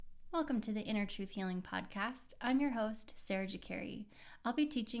Welcome to the Inner Truth Healing Podcast. I'm your host, Sarah Jacari. I'll be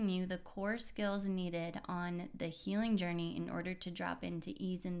teaching you the core skills needed on the healing journey in order to drop into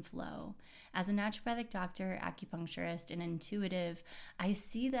ease and flow. As a naturopathic doctor, acupuncturist, and intuitive, I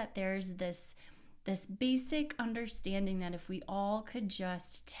see that there's this basic understanding that if we all could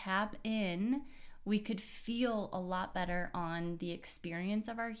just tap in, we could feel a lot better on the experience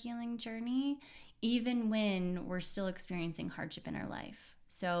of our healing journey, even when we're still experiencing hardship in our life.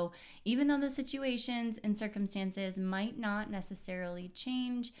 So even though the situations and circumstances might not necessarily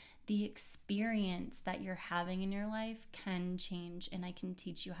change, the experience that you're having in your life can change, and I can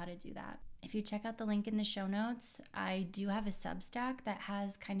teach you how to do that. If you check out the link in the show notes, I do have a Substack that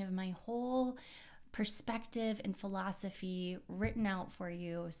has kind of my whole perspective and philosophy written out for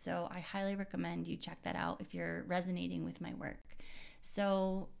you. So I highly recommend you check that out if you're resonating with my work.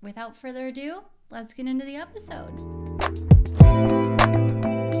 So without further ado, let's get into the episode.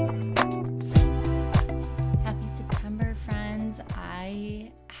 Happy September, friends.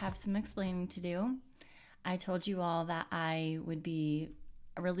 I have some explaining to do. I told you all that I would be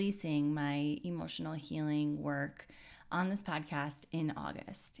releasing my emotional healing work on this podcast in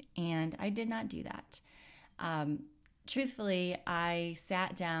August, and I did not do that. Truthfully, I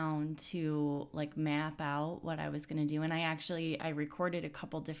sat down to map out what I was going to do, and I recorded a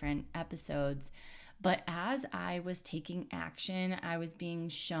couple different episodes, but as I was taking action, I was being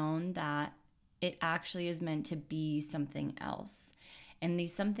shown that it actually is meant to be something else. And the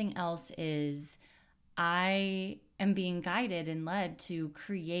something else is I am being guided and led to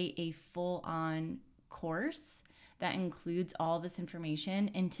create a full-on course that includes all this information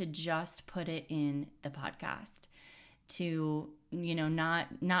and to just put it in the podcast, to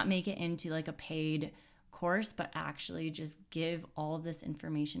not make it into like a paid course, but actually just give all of this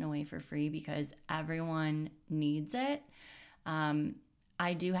information away for free because everyone needs it.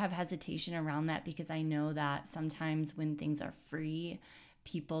 I do have hesitation around that because I know that sometimes when things are free,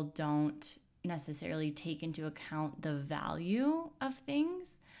 people don't necessarily take into account the value of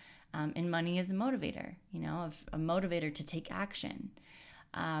things. And money is a motivator, a motivator to take action.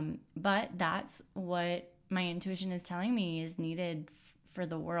 But that's what my intuition is telling me is needed for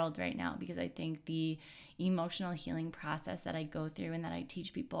the world right now, because I think the emotional healing process that I go through and that I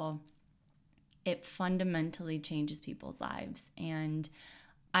teach people, it fundamentally changes people's lives. And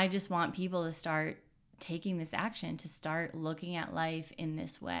I just want people to start taking this action, to start looking at life in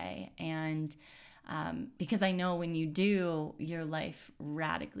this way. And because I know when you do, your life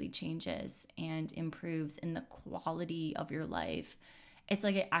radically changes and improves, and the quality of your life, it's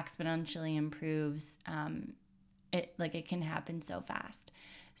like it exponentially improves. It can happen so fast.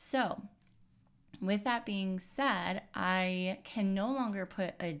 So with that being said, I can no longer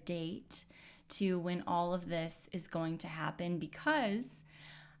put a date to when all of this is going to happen because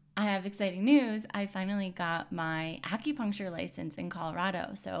I have exciting news. I finally got my acupuncture license in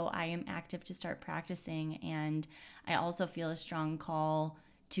Colorado, so I am active to start practicing, and I also feel a strong call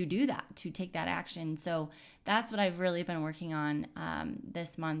to do that, to take that action. So that's what I've really been working on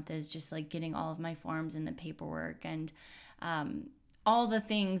this month, is just getting all of my forms and the paperwork and all the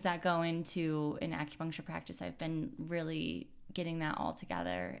things that go into an acupuncture practice. I've been really getting that all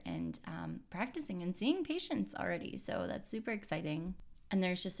together and practicing and seeing patients already, so that's super exciting. And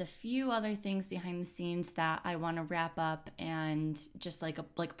there's just a few other things behind the scenes that I want to wrap up, and just like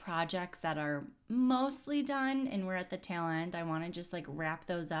projects that are mostly done and we're at the tail end. I want to just wrap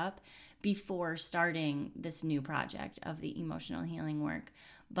those up before starting this new project of the emotional healing work.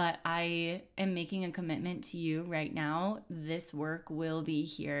 But I am making a commitment to you right now. This work will be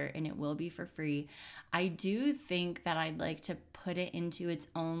here and it will be for free. I do think that I'd like to put it into its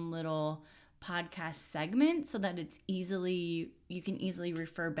own little podcast segment so that you can easily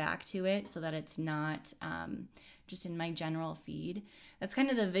refer back to it, so that it's not just in my general feed. That's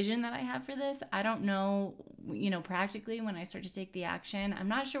kind of the vision that I have for this. I don't know, practically when I start to take the action, I'm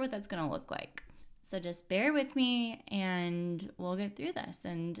not sure what that's going to look like. So just bear with me and we'll get through this,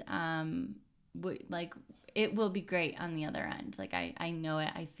 and it will be great on the other end. I know it,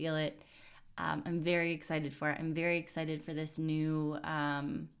 I feel it. I'm very excited for it. I'm very excited for this new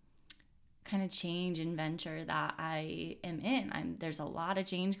kind of change and venture that I am in. There's a lot of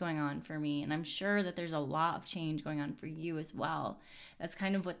change going on for me, and I'm sure that there's a lot of change going on for you as well. That's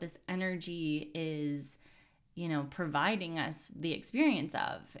kind of what this energy is, providing us the experience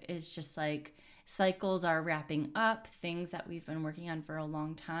of, is just cycles are wrapping up. Things that we've been working on for a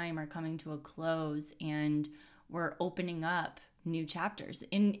long time are coming to a close, and we're opening up new chapters.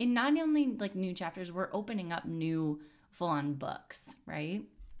 In not only new chapters, we're opening up new full-on books, right?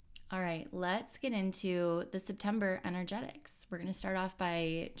 All right, let's get into the September energetics. We're going to start off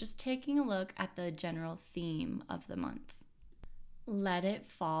by just taking a look at the general theme of the month. Let it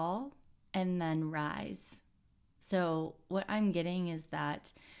fall and then rise. So, what I'm getting is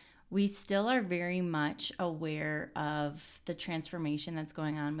that we still are very much aware of the transformation that's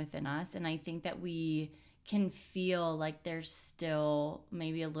going on within us. And I think that we can feel like there's still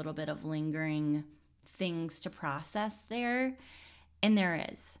maybe a little bit of lingering things to process there. And there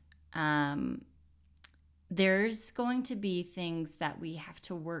is. There's going to be things that we have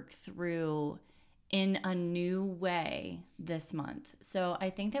to work through in a new way this month. So I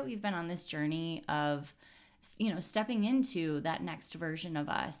think that we've been on this journey of, stepping into that next version of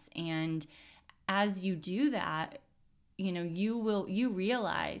us. And as you do that, you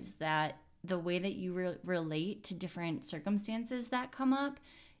realize that the way that you relate to different circumstances that come up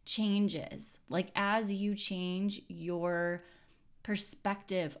changes. Like as you change, your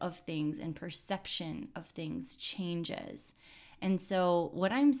perspective of things and perception of things changes. And so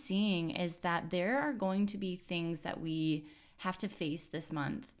what I'm seeing is that there are going to be things that we have to face this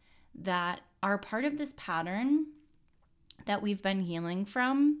month that are part of this pattern that we've been healing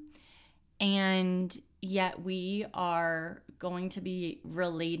from. And yet we are going to be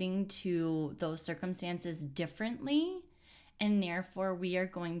relating to those circumstances differently. And therefore we are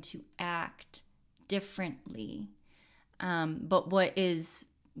going to act differently. But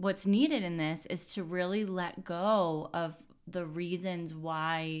what's needed in this is to really let go of the reasons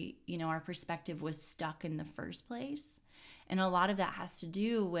why, our perspective was stuck in the first place. And a lot of that has to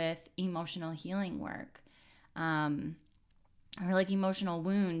do with emotional healing work, or like emotional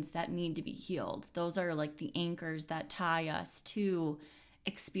wounds that need to be healed. Those are like the anchors that tie us to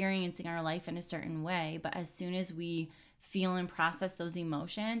experiencing our life in a certain way. But as soon as we feel and process those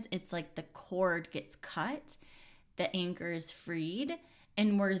emotions, it's like the cord gets cut, the anchor is freed,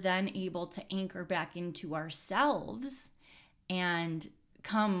 and we're then able to anchor back into ourselves and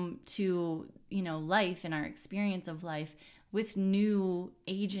come to, life and our experience of life with new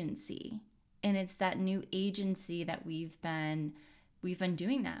agency. And it's that new agency that we've been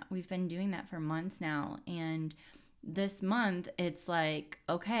doing that. We've been doing that for months now. And this month it's like,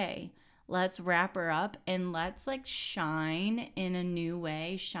 okay, let's wrap her up and let's like shine in a new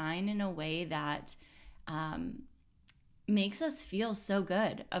way, shine in a way that makes us feel so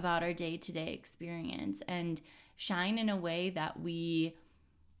good about our day-to-day experience, and shine in a way that we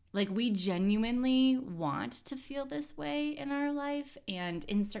genuinely want to feel this way in our life. And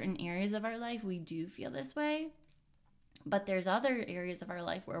in certain areas of our life we do feel this way, but there's other areas of our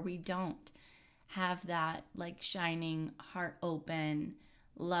life where we don't have that like shining, heart open,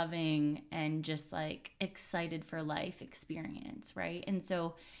 loving, and just like excited for life experience, right? And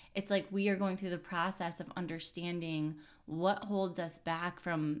so it's like we are going through the process of understanding what holds us back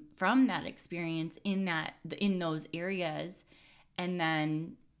from that experience in those areas, and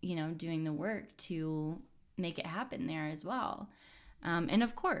then doing the work to make it happen there as well. And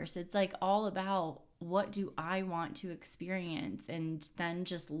of course it's like all about, what do I want to experience? And then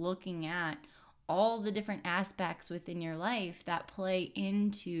just looking at all the different aspects within your life that play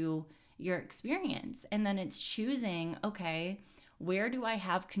into your experience. And then it's choosing, okay, where do I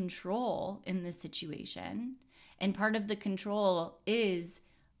have control in this situation? And part of the control is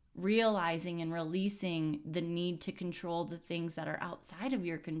realizing and releasing the need to control the things that are outside of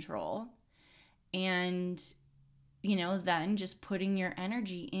your control. And, then just putting your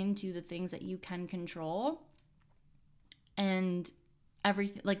energy into the things that you can control. And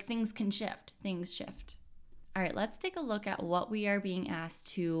everything, like things shift. All right, let's take a look at what we are being asked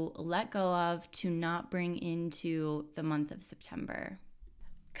to let go of, to not bring into the month of September.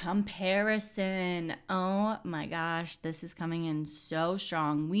 Comparison. Oh my gosh, this is coming in so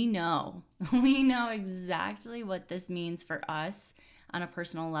strong. We know exactly what this means for us on a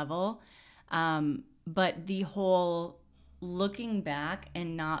personal level. But the whole looking back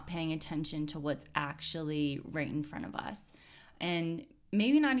and not paying attention to what's actually right in front of us. And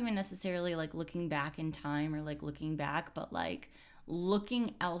maybe not even necessarily like looking back in time or like looking back, but like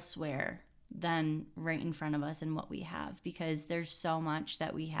looking elsewhere than right in front of us and what we have, because there's so much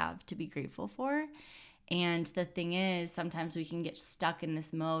that we have to be grateful for. And the thing is, sometimes we can get stuck in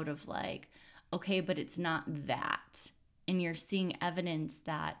this mode of like, okay, but it's not that. And you're seeing evidence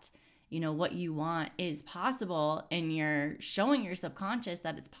that, what you want is possible, and you're showing your subconscious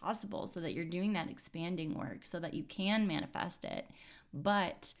that it's possible, so that you're doing that expanding work so that you can manifest it.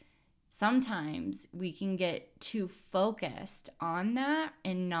 But sometimes we can get too focused on that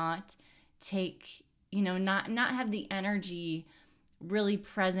and not take, not have the energy really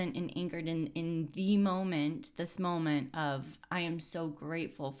present and anchored in the moment, this moment of, I am so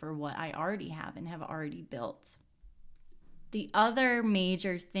grateful for what I already have and have already built. The other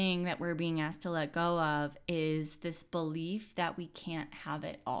major thing that we're being asked to let go of is this belief that we can't have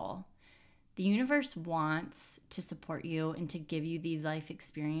it all. The universe wants to support you and to give you the life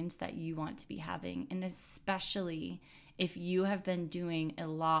experience that you want to be having. And especially if you have been doing a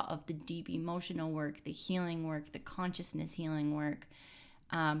lot of the deep emotional work, the healing work, the consciousness healing work,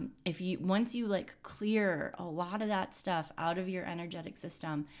 if you once you like clear a lot of that stuff out of your energetic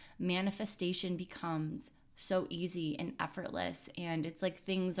system, manifestation becomes so easy and effortless, and it's like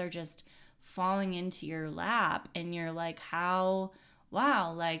things are just falling into your lap, and you're like, how,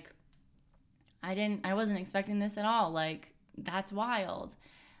 wow, like I wasn't expecting this at all, like that's wild.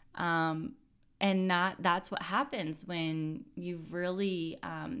 And that's what happens when you've really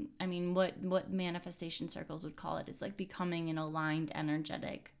what manifestation circles would call it is like becoming an aligned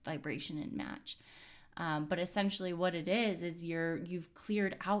energetic vibration and match. But essentially what it is you've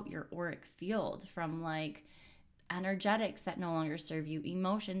cleared out your auric field from like energetics that no longer serve you,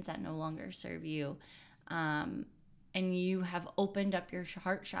 emotions that no longer serve you, and you have opened up your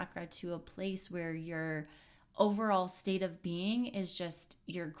heart chakra to a place where your overall state of being is just,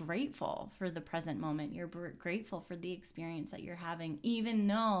 you're grateful for the present moment. You're grateful for the experience that you're having, even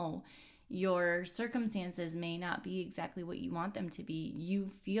though your circumstances may not be exactly what you want them to be.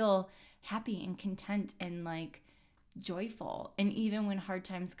 You feel happy and content and like joyful. And even when hard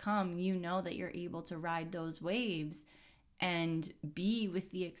times come, you know that you're able to ride those waves and be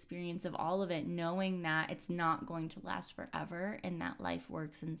with the experience of all of it, knowing that it's not going to last forever and that life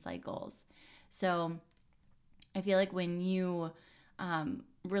works in cycles. So I feel like when you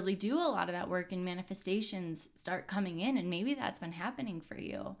really do a lot of that work and manifestations start coming in, and maybe that's been happening for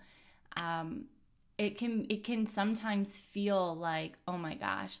you, it can sometimes feel like, oh my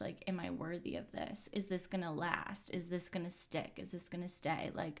gosh, like, am I worthy of this? Is this gonna last? Is this gonna stick? Is this gonna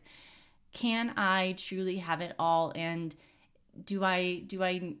stay? Like, can I truly have it all? And do I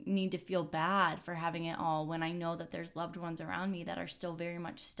need to feel bad for having it all when I know that there's loved ones around me that are still very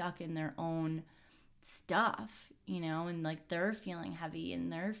much stuck in their own stuff, and like they're feeling heavy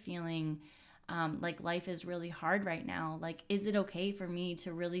and they're feeling like life is really hard right now. Like, is it okay for me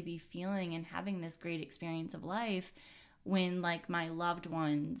to really be feeling and having this great experience of life when like my loved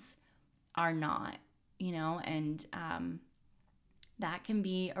ones are not, and that can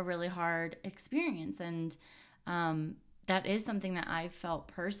be a really hard experience. And that is something that I felt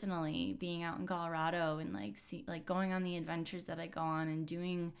personally being out in Colorado and like going on the adventures that I go on and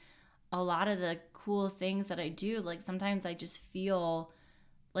doing a lot of the cool things that I do. Like sometimes I just feel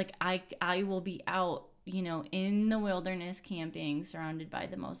like I will be out, in the wilderness camping, surrounded by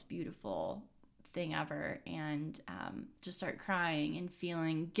the most beautiful thing ever, and just start crying and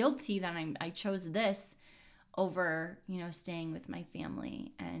feeling guilty that I chose this over, staying with my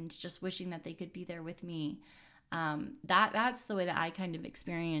family, and just wishing that they could be there with me. That's the way that I kind of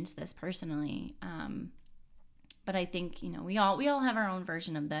experienced this personally. But I think, we all have our own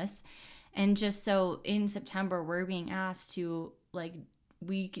version of this. And just so in September, we're being asked to like,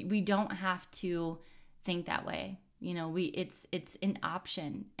 we don't have to think that way. It's an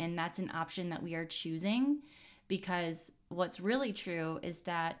option, and that's an option that we are choosing, because what's really true is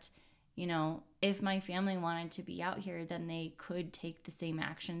that, if my family wanted to be out here, then they could take the same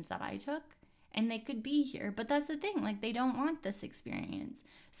actions that I took and they could be here. But that's the thing, like, they don't want this experience.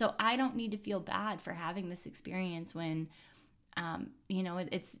 So I don't need to feel bad for having this experience when,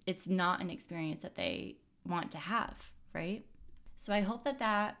 it's not an experience that they want to have, right? So I hope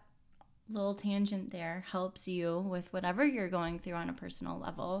that little tangent there helps you with whatever you're going through on a personal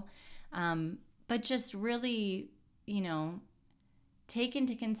level. But just really, take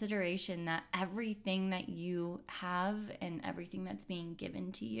into consideration that everything that you have and everything that's being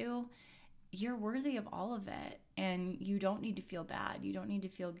given to you, you're worthy of all of it. And you don't need to feel bad. You don't need to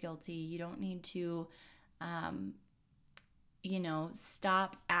feel guilty. You don't need to,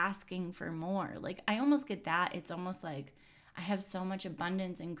 stop asking for more. Like, I almost get that. It's almost like I have so much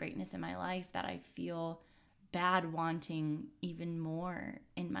abundance and greatness in my life that I feel bad wanting even more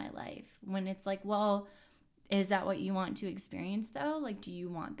in my life. When it's like, well, is that what you want to experience though? Like, do you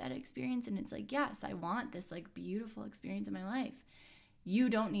want that experience? And it's like, yes, I want this like beautiful experience in my life. You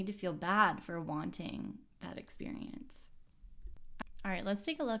don't need to feel bad for wanting that experience. All right, let's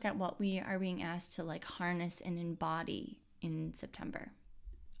take a look at what we are being asked to like harness and embody in September.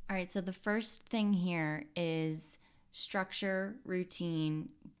 All right, so the first thing here is structure, routine,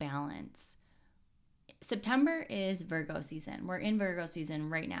 balance. September is Virgo season. We're in Virgo season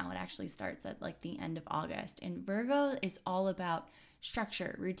right now. It actually starts at like the end of August. And Virgo is all about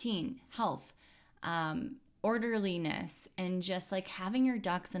structure, routine, health, orderliness, and just like having your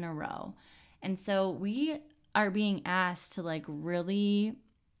ducks in a row. And so we are being asked to like really,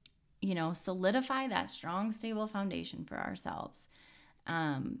 solidify that strong, stable foundation for ourselves.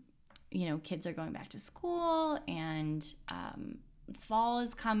 Kids are going back to school, and fall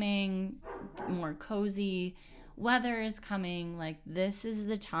is coming, more cozy weather is coming. Like, this is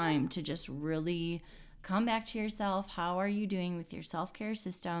the time to just really come back to yourself. How are you doing with your self-care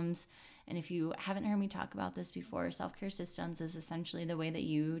systems? And if you haven't heard me talk about this before, self-care systems is essentially the way that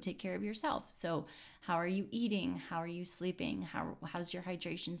you take care of yourself. So how are you eating? How are you sleeping? How's your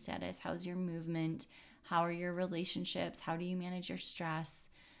hydration status? How's your movement? How are your relationships? How do you manage your stress?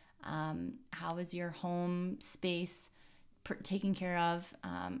 How is your home space taken care of?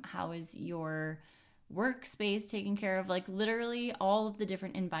 How is your workspace taken care of? Like, literally all of the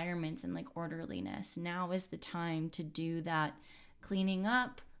different environments and like orderliness. Now is the time to do that cleaning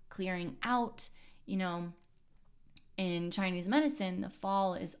up, clearing out. In Chinese medicine, the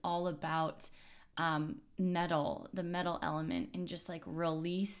fall is all about the metal element, and just like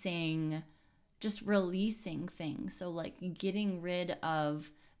releasing things. So like getting rid of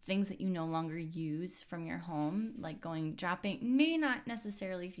things that you no longer use from your home, like dropping, maybe not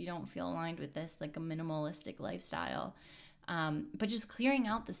necessarily if you don't feel aligned with this, like a minimalistic lifestyle, but just clearing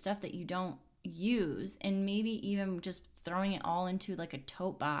out the stuff that you don't use, and maybe even just throwing it all into like a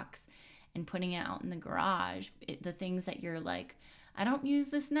tote box and putting it out in the garage. The things that you're like, I don't use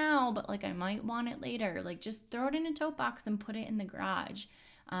this now, but like I might want it later. Like, just throw it in a tote box and put it in the garage.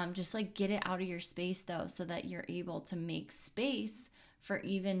 Just like get it out of your space though, so that you're able to make space for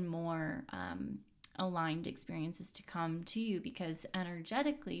even more aligned experiences to come to you. Because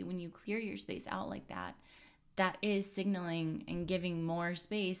energetically, when you clear your space out like that, that is signaling and giving more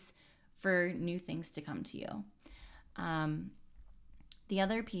space for new things to come to you. The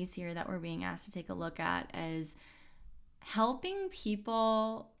other piece here that we're being asked to take a look at is helping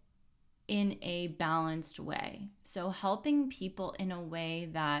people in a balanced way. So helping people in a way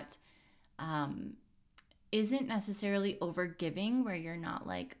that isn't necessarily overgiving, where you're not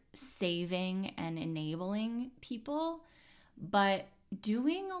like saving and enabling people, but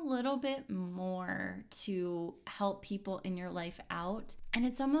doing a little bit more to help people in your life out. And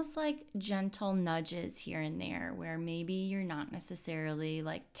it's almost like gentle nudges here and there, where maybe you're not necessarily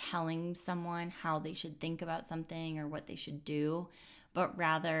like telling someone how they should think about something or what they should do, but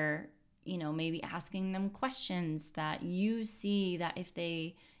rather, maybe asking them questions that you see that if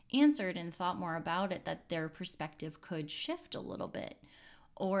they answered and thought more about it, that their perspective could shift a little bit.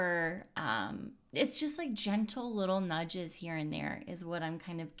 Or it's just like gentle little nudges here and there is what I'm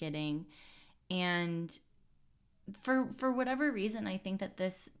kind of getting. And for whatever reason, I think that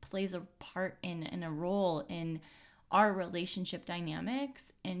this plays a part in a role in our relationship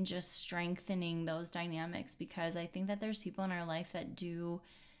dynamics and just strengthening those dynamics, because I think that there's people in our life that do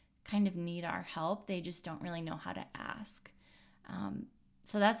kind of need our help. They just don't really know how to ask.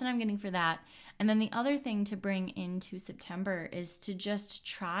 So that's what I'm getting for that. And then the other thing to bring into September is to just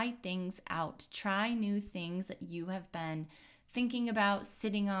try things out. Try new things that you have been thinking about,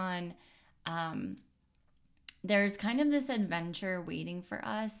 sitting on. There's kind of this adventure waiting for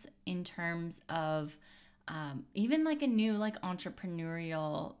us in terms of even like a new like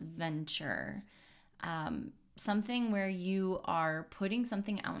entrepreneurial venture. Something where you are putting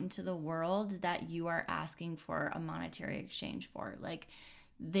something out into the world that you are asking for a monetary exchange for. Like,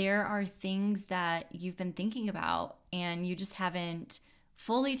 there are things that you've been thinking about and you just haven't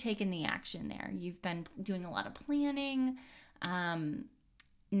fully taken the action there. You've been doing a lot of planning.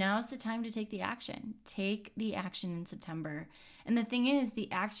 Now's the time to take the action. Take the action in September. And the thing is,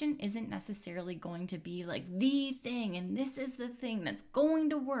 the action isn't necessarily going to be like the thing, and this is the thing that's going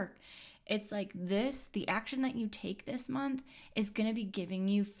to work. It's like the action that you take this month is going to be giving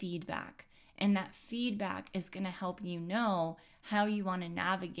you feedback. And that feedback is going to help you know how you want to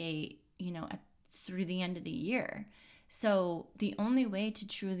navigate, through the end of the year. So the only way to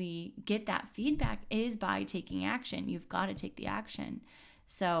truly get that feedback is by taking action. You've got to take the action.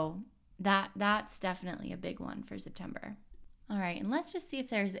 So that's definitely a big one for September. All right, and let's just see if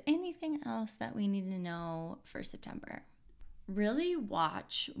there's anything else that we need to know for September. Really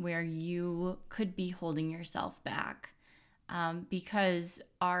watch where you could be holding yourself back, because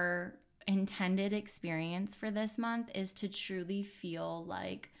our intended experience for this month is to truly feel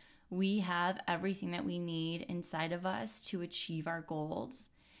like we have everything that we need inside of us to achieve our goals.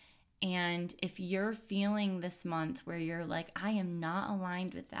 And if you're feeling this month where you're like, I am not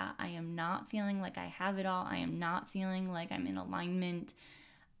aligned with that, I am not feeling like I have it all, I am not feeling like I'm in alignment,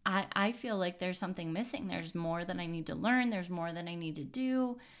 I feel like there's something missing. There's more that I need to learn. There's more that I need to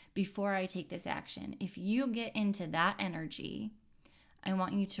do before I take this action. If you get into that energy, I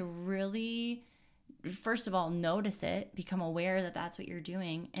want you to really, first of all, notice it, become aware that that's what you're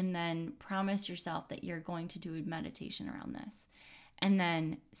doing, and then promise yourself that you're going to do a meditation around this. And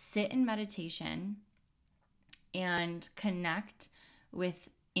then sit in meditation and connect with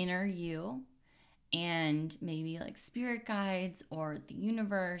inner you and maybe like spirit guides or the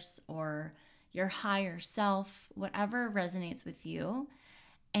universe or your higher self, whatever resonates with you,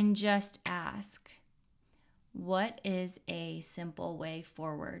 and just ask, what is a simple way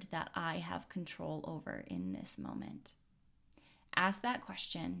forward that I have control over in this moment? Ask that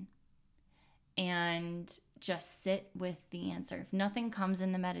question and just sit with the answer. If nothing comes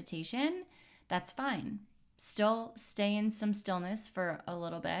in the meditation, that's fine. Still stay in some stillness for a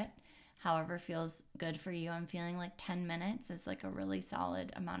little bit, however feels good for you. I'm feeling like 10 minutes is like a really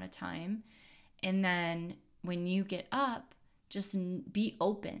solid amount of time. And then when you get up, just be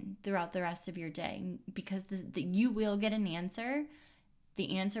open throughout the rest of your day, because you will get an answer.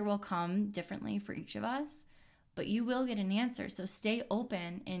 The answer will come differently for each of us, but you will get an answer. So stay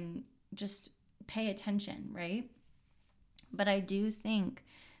open and just pay attention, right? But I do think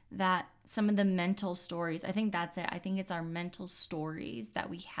that some of the mental stories, I think that's it. I think it's our mental stories that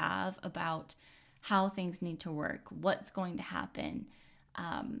we have about how things need to work, what's going to happen,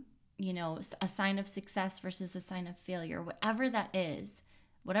 a sign of success versus a sign of failure, whatever that is,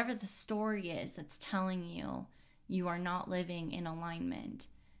 whatever the story is that's telling you you are not living in alignment.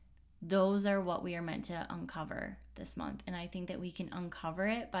 Those are what we are meant to uncover this month. And I think that we can uncover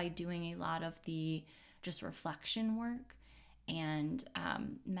it by doing a lot of the just reflection work and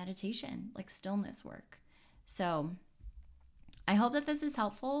meditation, like stillness work. So I hope that this is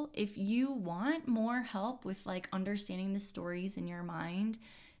helpful. If you want more help with like understanding the stories in your mind,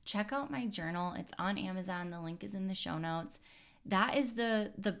 check out my journal. It's on Amazon. The link is in the show notes. That is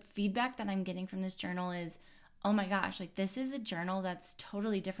the feedback that I'm getting from this journal is, oh my gosh, like this is a journal that's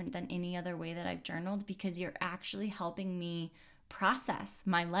totally different than any other way that I've journaled, because you're actually helping me process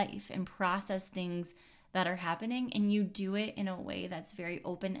my life and process things that are happening. And you do it in a way that's very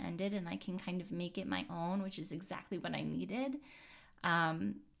open-ended, and I can kind of make it my own, which is exactly what I needed.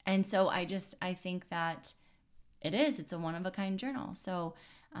 And so I think that it's a one-of-a-kind journal. So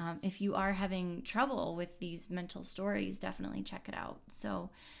if you are having trouble with these mental stories, definitely check it out. So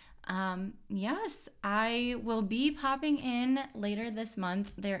yes, I will be popping in later this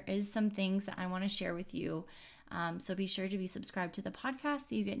month. There is some things that I want to share with you. So be sure to be subscribed to the podcast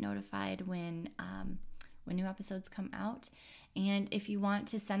so you get notified when new episodes come out. And if you want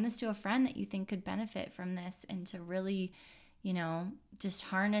to send this to a friend that you think could benefit from this and to really, just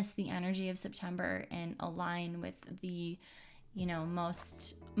harness the energy of September and align with the,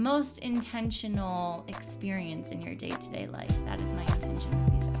 most intentional experience in your day-to-day life. That is my intention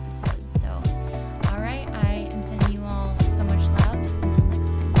with these episodes. So, all right, I am sending you all